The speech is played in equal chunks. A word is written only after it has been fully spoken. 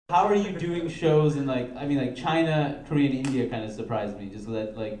How are you doing shows in like, I mean like China, Korea, and India kind of surprised me. Just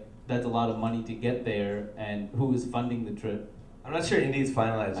that like, that's a lot of money to get there, and who is funding the trip? I'm not sure India's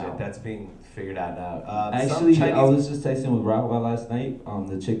finalized yet. That's being figured out now. Actually, I was just texting with Rawa last night,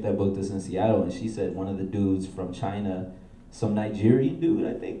 the chick that booked us in Seattle, and she said one of the dudes from China, some Nigerian dude,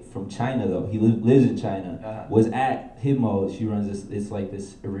 I think, from China though, he lives in China, was at Himo. She runs this, it's like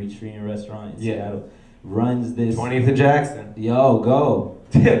this Eritrean restaurant in Seattle. Runs this 20th and Jackson. Yo, go.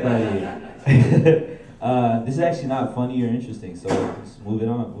 This is actually not funny or interesting, so let's move it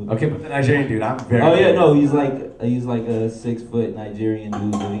on. Okay, but the Nigerian dude, I'm very. Oh yeah, no, he's like a 6-foot Nigerian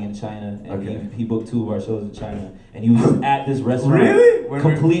dude living in China, and he booked 2 of our shows in China, and he was just at this restaurant. Really?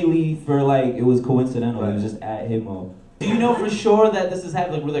 Completely for like, it was coincidental. He was just at Himo. Do you know for sure that this is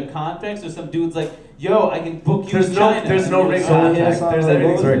happening? Like, were there contracts or some dude's like, yo, I can book you to China? There's no ring contract. There's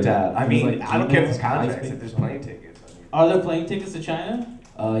everything's worked out. I mean, like, I don't care if there's contracts, if there's plane tickets. Are there plane tickets to China?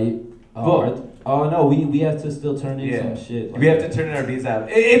 Oh no, we have to still turn in some shit. We have to turn in our visa out.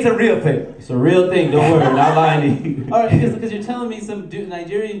 It's a real thing. It's a real thing. Don't worry, we're not lying to you. All right, because you're telling me some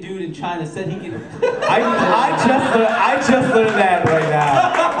Nigerian dude in China said he could. I just learned that right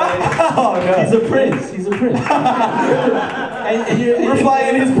now. Oh no. He's a prince. He's a prince. We're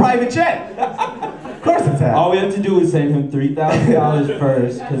flying in his private jet. Of course it's that. All we have to do is send him $3,000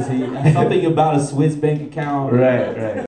 first, because something about a Swiss bank account. Right.